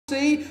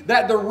see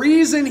that the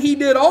reason He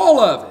did all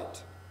of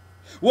it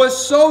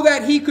was so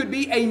that He could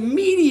be a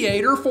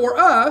mediator for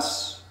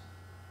us,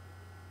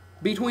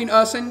 between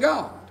us and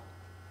God.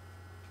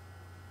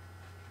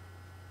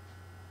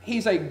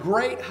 He's a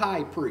great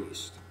high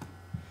priest,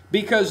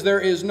 because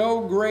there is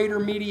no greater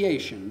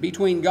mediation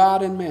between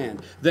God and man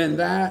than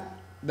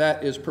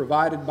that is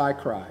provided by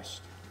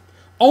Christ.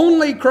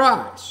 Only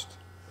Christ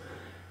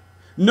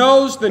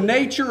knows the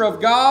nature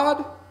of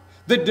God,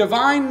 the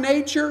divine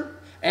nature,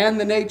 and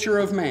the nature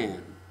of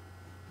man.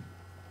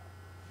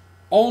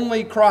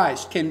 Only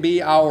Christ can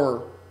be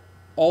our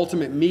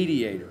ultimate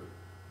mediator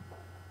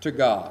to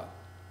God.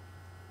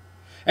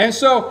 And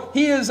so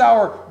He is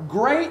our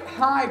great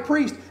high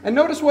priest. And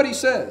notice what He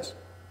says.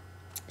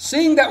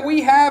 Seeing that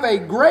we have a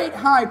great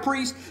high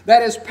priest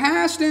that has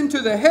passed into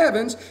the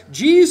heavens,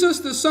 Jesus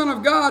the Son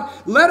of God,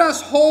 let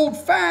us hold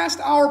fast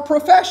our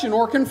profession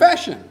or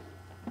confession.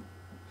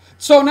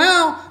 So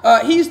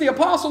now He's the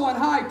apostle and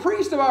high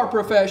priest of our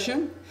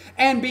profession.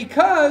 And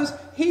because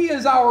He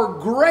is our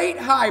great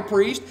high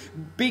priest,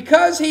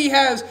 because He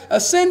has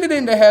ascended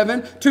into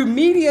heaven to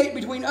mediate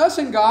between us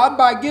and God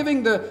by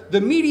giving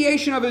the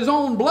mediation of His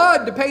own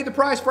blood to pay the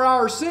price for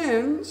our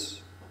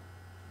sins,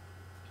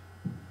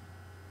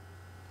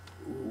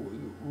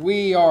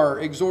 we are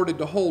exhorted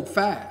to hold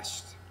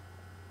fast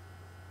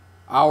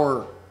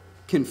our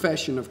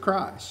confession of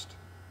Christ.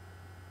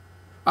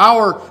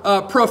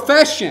 Our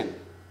profession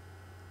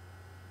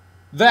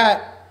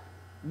that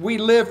we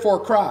live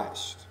for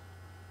Christ.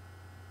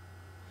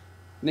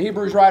 And the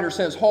Hebrews writer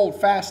says, hold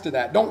fast to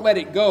that. Don't let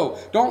it go.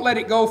 Don't let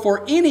it go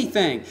for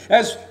anything.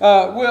 As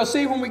we'll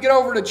see when we get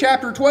over to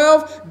chapter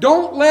 12,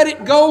 don't let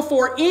it go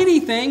for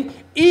anything,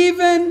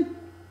 even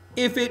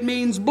if it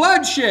means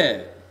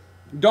bloodshed.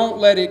 Don't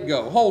let it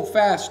go. Hold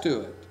fast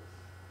to it.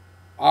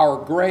 Our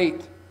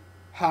great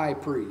high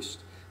priest.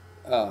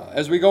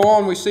 As we go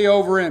on, we see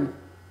over in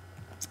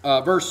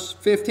verse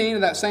 15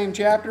 of that same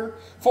chapter,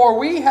 for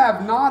we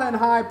have not an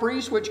high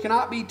priest which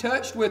cannot be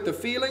touched with the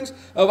feelings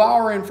of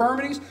our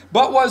infirmities,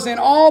 but was in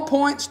all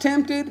points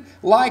tempted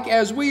like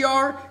as we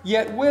are,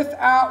 yet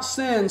without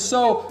sin.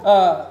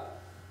 So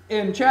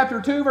in chapter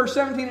 2, verse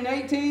 17 and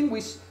 18,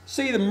 we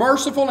see the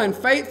merciful and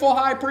faithful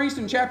high priest.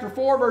 In chapter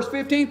 4, verse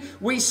 15,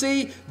 we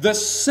see the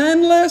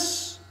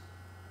sinless,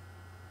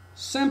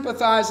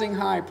 sympathizing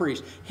high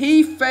priest.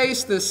 He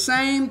faced the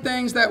same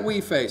things that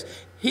we face.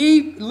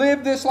 He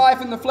lived this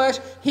life in the flesh.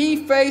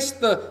 He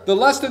faced the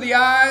lust of the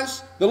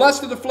eyes, the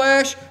lust of the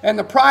flesh, and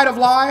the pride of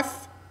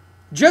life,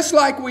 just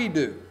like we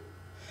do.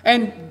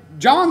 And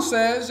John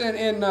says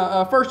in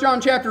 1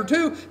 John chapter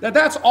 2 that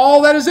that's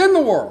all that is in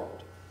the world.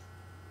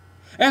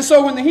 And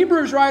so when the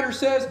Hebrews writer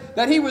says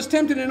that he was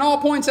tempted in all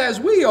points as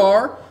we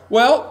are,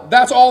 well,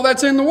 that's all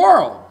that's in the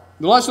world.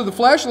 The lust of the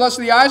flesh, the lust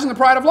of the eyes, and the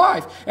pride of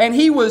life. And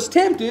he was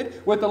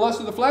tempted with the lust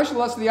of the flesh, the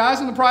lust of the eyes,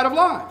 and the pride of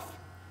life.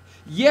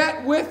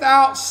 Yet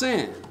without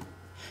sin.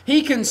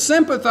 He can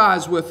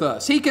sympathize with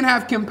us. He can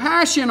have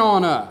compassion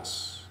on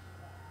us.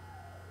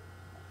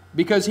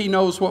 Because He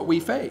knows what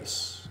we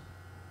face.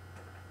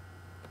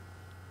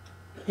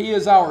 He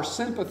is our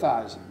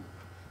sympathizing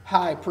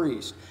high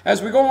priest.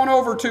 As we go on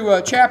over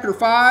to chapter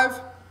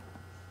 5,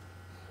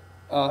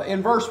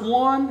 in verse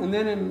 1, and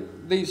then in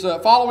these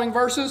following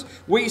verses,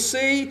 we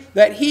see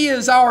that He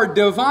is our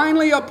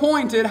divinely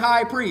appointed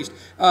high priest.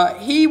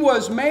 He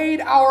was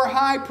made our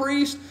high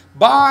priest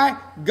by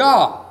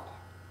God.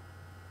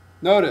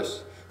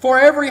 Notice, for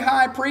every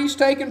high priest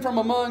taken from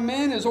among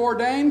men is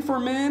ordained for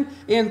men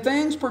in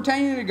things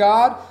pertaining to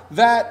God,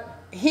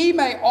 that He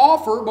may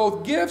offer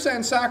both gifts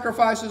and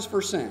sacrifices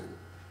for sin.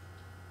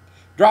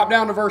 Drop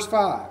down to verse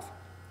 5.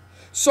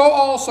 So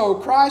also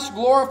Christ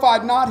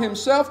glorified not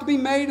Himself to be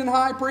made an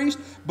high priest,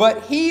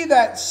 but He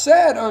that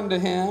said unto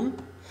Him,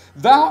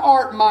 Thou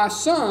art my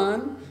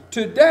Son,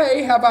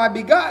 today have I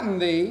begotten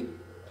thee.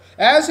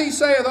 As He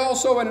saith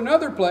also in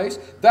another place,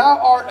 Thou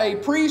art a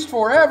priest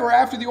forever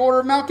after the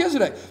order of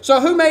Melchizedek. So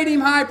who made Him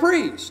high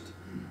priest?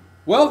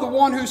 Well, the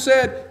one who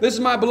said, This is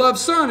my beloved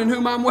Son in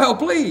whom I'm well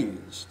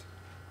pleased.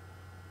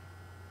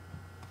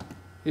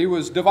 He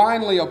was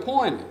divinely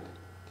appointed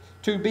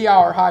to be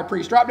our high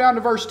priest. Drop down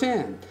to verse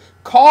 10.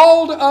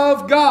 Called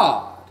of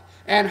God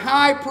and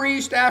high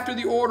priest after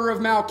the order of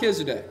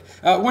Melchizedek.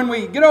 When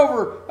we get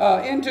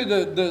over into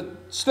the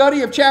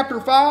study of chapter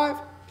 5,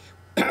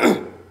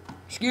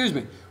 excuse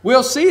me,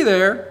 we'll see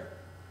there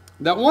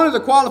that one of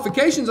the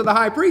qualifications of the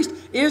high priest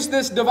is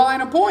this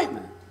divine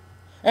appointment.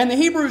 And the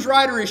Hebrews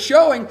writer is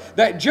showing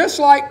that just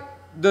like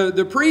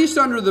the priest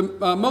under the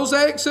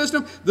Mosaic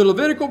system, the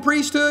Levitical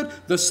priesthood,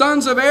 the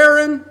sons of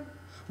Aaron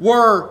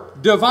were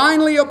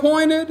divinely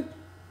appointed,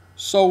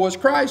 so was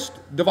Christ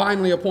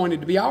divinely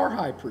appointed to be our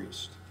high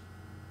priest.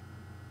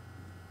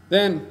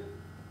 Then,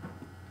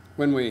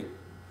 when we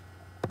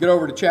get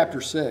over to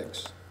chapter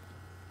 6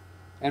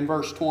 and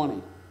verse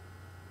 20,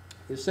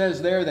 it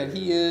says there that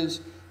He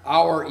is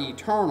our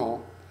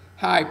eternal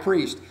high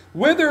priest,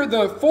 whither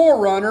the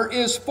forerunner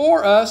is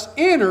for us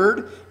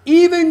entered,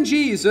 even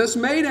Jesus,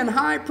 made an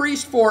high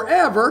priest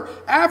forever,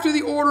 after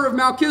the order of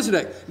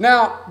Melchizedek.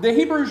 Now, the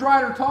Hebrews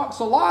writer talks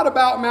a lot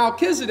about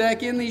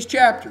Melchizedek in these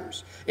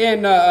chapters.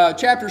 In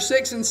chapter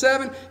 6 and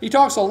 7, he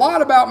talks a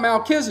lot about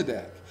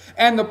Melchizedek.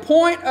 And the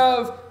point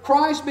of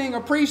Christ being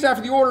a priest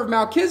after the order of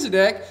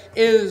Melchizedek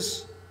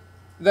is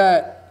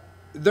that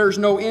there's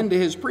no end to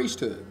his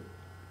priesthood.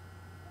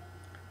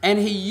 And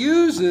he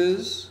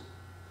uses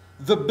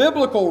the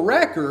biblical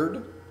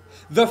record,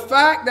 the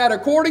fact that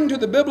according to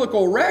the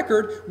biblical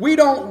record, we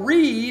don't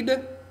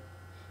read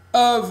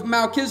of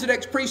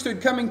Melchizedek's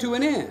priesthood coming to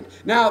an end.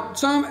 Now,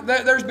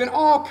 there's been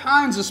all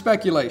kinds of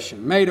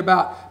speculation made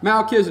about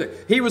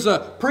Melchizedek. He was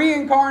a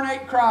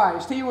pre-incarnate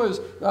Christ. He was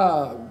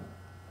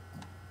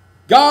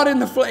God in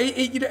the flesh.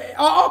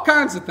 All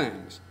kinds of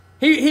things.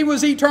 He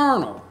was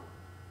eternal.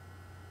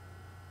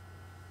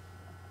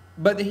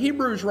 But the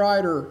Hebrews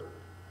writer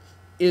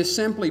is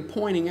simply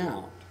pointing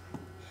out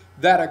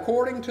that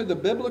according to the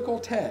biblical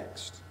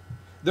text,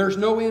 there's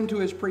no end to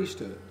his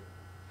priesthood.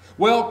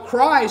 Well,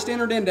 Christ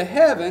entered into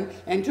heaven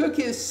and took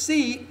his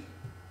seat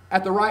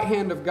at the right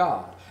hand of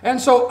God. And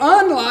so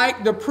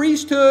unlike the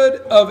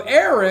priesthood of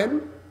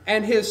Aaron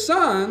and his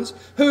sons,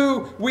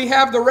 who we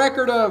have the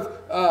record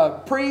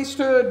of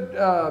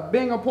priesthood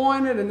being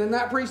appointed, and then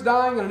that priest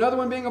dying, and another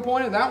one being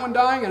appointed, that one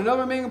dying, and another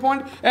one being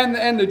appointed,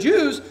 and the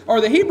Jews, or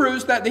the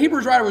Hebrews that the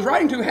Hebrews writer was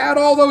writing to, had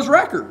all those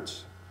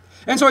records.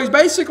 And so he's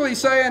basically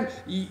saying,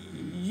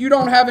 you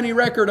don't have any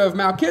record of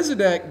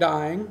Melchizedek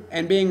dying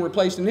and being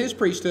replaced in his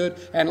priesthood,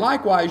 and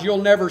likewise,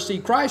 you'll never see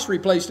Christ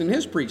replaced in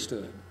his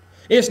priesthood.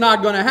 It's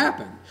not going to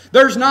happen.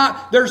 There's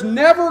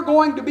never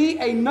going to be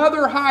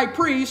another high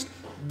priest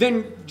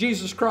than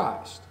Jesus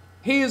Christ.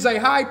 He is a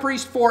high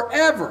priest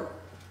forever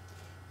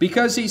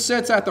because he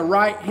sits at the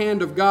right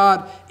hand of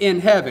God in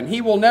heaven.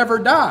 He will never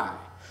die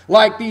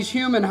like these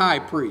human high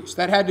priests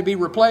that had to be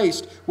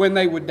replaced when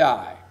they would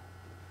die.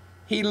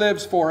 He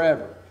lives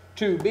forever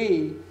to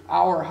be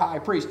our high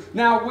priest.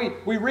 Now,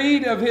 we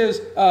read of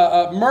his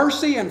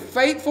mercy and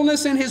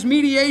faithfulness in his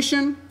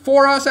mediation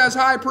for us as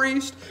high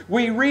priest.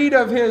 We read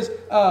of his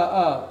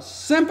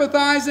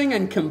sympathizing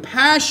and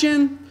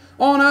compassion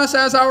on us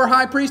as our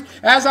high priest,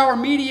 as our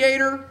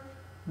mediator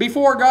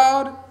before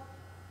God.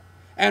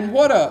 And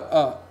what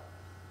a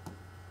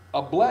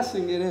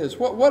blessing it is.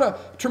 What a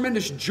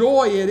tremendous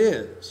joy it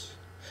is.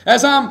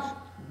 As I'm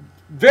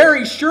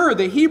very sure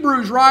the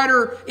Hebrews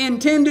writer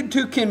intended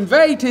to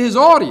convey to his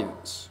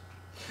audience,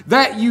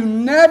 that you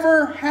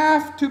never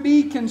have to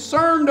be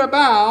concerned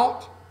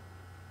about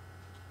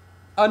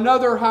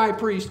another high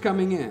priest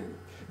coming in.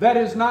 That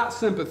is not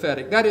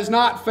sympathetic. That is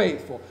not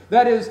faithful.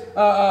 That is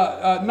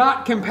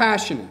not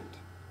compassionate.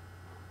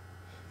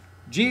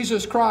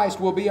 Jesus Christ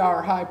will be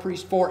our high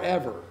priest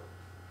forever.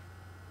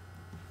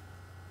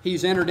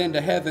 He's entered into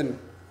heaven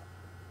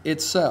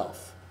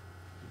itself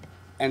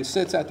and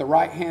sits at the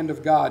right hand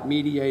of God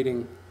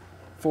mediating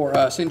for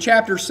us. In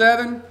chapter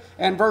 7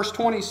 and verse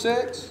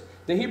 26,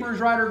 the Hebrews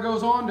writer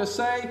goes on to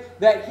say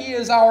that he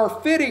is our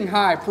fitting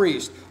high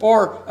priest,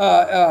 or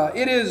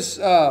it is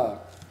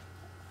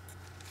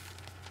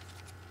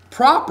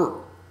proper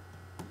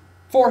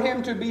for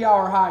him to be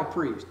our high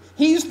priest.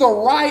 He's the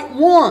right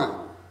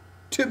one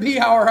to be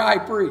our high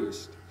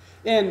priest.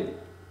 In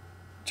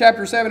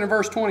chapter 7 and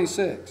verse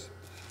 26,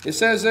 it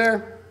says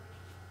there,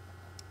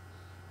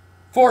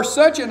 "For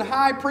such an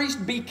high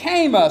priest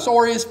became us,"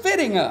 or is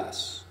fitting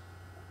us.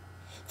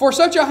 "For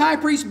such a high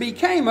priest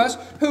became us,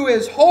 who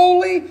is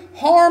holy,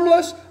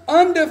 harmless,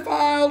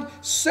 undefiled,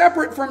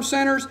 separate from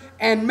sinners,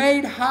 and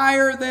made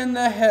higher than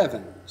the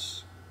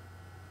heavens."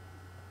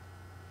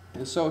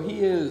 And so he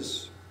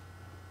is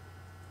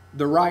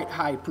the right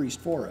high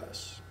priest for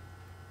us.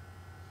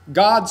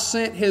 God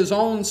sent his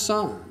own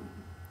Son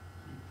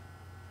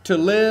to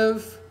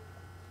live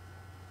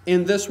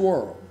in this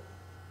world,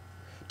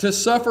 to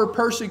suffer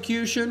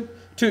persecution,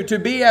 to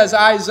be, as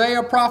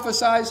Isaiah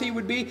prophesies he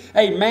would be,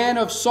 a man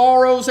of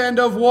sorrows and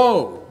of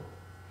woe,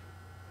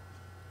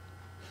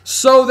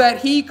 so that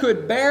he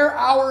could bear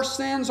our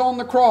sins on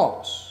the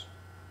cross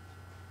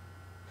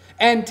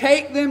and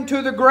take them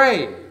to the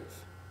grave,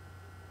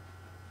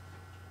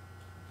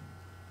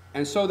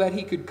 and so that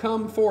he could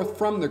come forth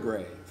from the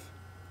grave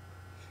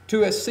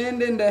to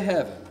ascend into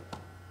heaven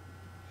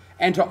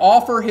and to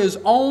offer his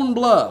own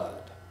blood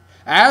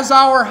as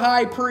our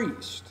high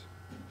priest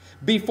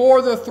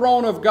before the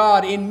throne of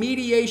God in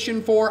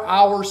mediation for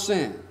our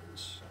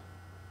sins.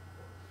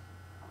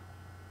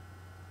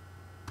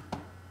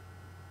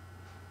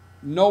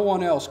 No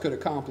one else could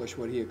accomplish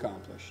what he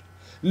accomplished.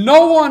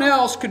 No one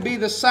else could be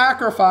the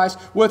sacrifice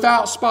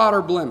without spot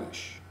or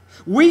blemish.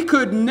 We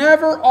could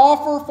never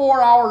offer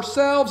for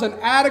ourselves an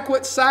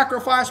adequate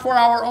sacrifice for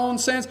our own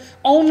sins.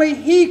 Only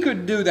he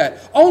could do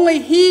that. Only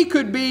he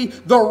could be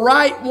the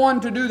right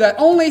one to do that.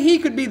 Only he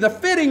could be the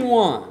fitting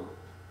one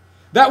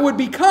that would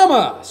become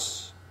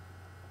us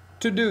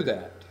to do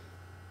that.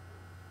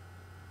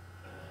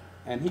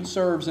 And he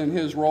serves in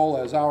his role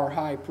as our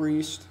high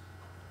priest,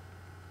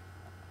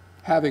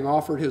 having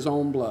offered his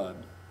own blood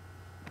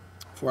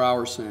for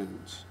our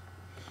sins.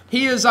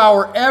 He is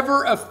our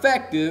ever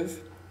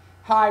effective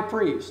high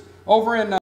priest. Over in